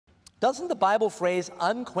Doesn't the Bible phrase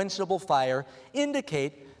unquenchable fire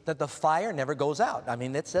indicate that the fire never goes out? I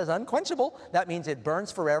mean, it says unquenchable. That means it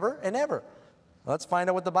burns forever and ever. Let's find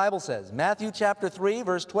out what the Bible says. Matthew chapter 3,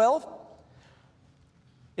 verse 12.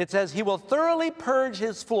 It says, he will thoroughly purge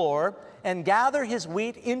his floor and gather his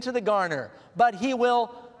wheat into the garner, but he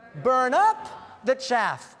will burn up the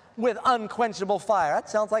chaff with unquenchable fire. That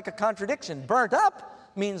sounds like a contradiction. Burnt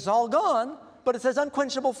up means all gone, but it says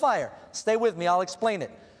unquenchable fire. Stay with me, I'll explain it.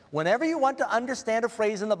 Whenever you want to understand a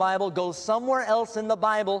phrase in the Bible, go somewhere else in the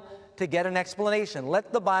Bible to get an explanation.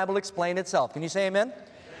 Let the Bible explain itself. Can you say amen?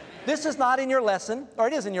 This is not in your lesson, or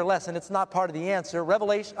it is in your lesson. It's not part of the answer.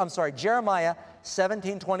 Jeremiah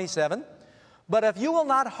 17:27. But if you will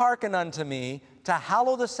not hearken unto me to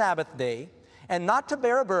hallow the Sabbath day, and not to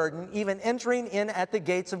bear a burden, even entering in at the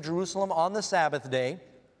gates of Jerusalem on the Sabbath day,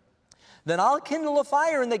 then I'll kindle a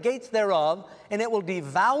fire in the gates thereof, and it will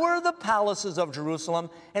devour the palaces of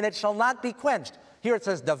Jerusalem, and it shall not be quenched. Here it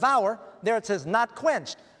says devour, there it says not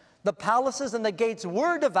quenched. The palaces and the gates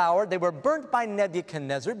were devoured. They were burnt by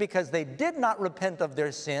Nebuchadnezzar because they did not repent of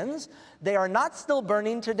their sins. They are not still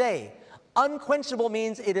burning today. Unquenchable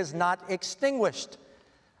means it is not extinguished.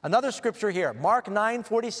 Another scripture here, Mark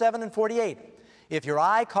 9:47 and 48. If your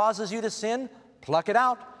eye causes you to sin, pluck it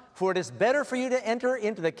out. For it is better for you to enter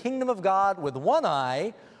into the kingdom of God with one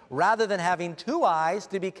eye, rather than having two eyes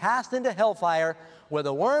to be cast into hellfire, where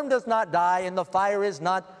the worm does not die and the fire is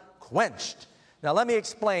not quenched. Now let me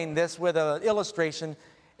explain this with an illustration,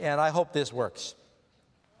 and I hope this works.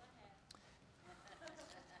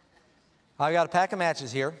 I've got a pack of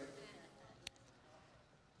matches here.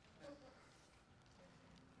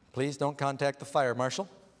 Please don't contact the fire marshal.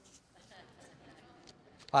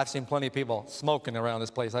 I've seen plenty of people smoking around this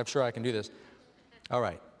place. I'm sure I can do this. All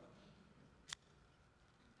right.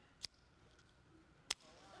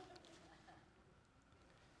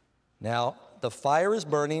 Now, the fire is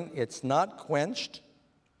burning. It's not quenched.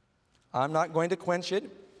 I'm not going to quench it.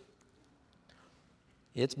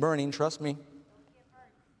 It's burning, trust me.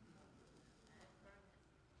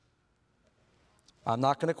 I'm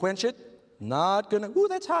not going to quench it. Not going to, ooh,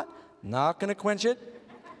 that's hot. Not going to quench it.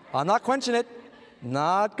 I'm not quenching it.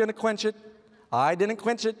 Not going to quench it. I didn't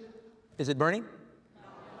quench it. Is it burning?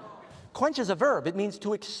 No. Quench is a verb. It means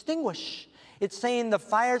to extinguish. It's saying the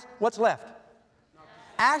fires, what's left?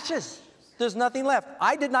 Ashes. There's nothing left.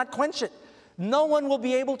 I did not quench it. No one will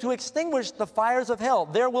be able to extinguish the fires of hell.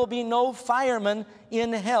 There will be no firemen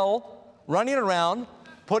in hell running around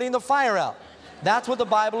putting the fire out. That's what the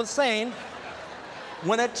Bible is saying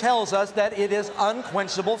when it tells us that it is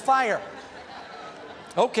unquenchable fire.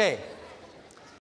 Okay.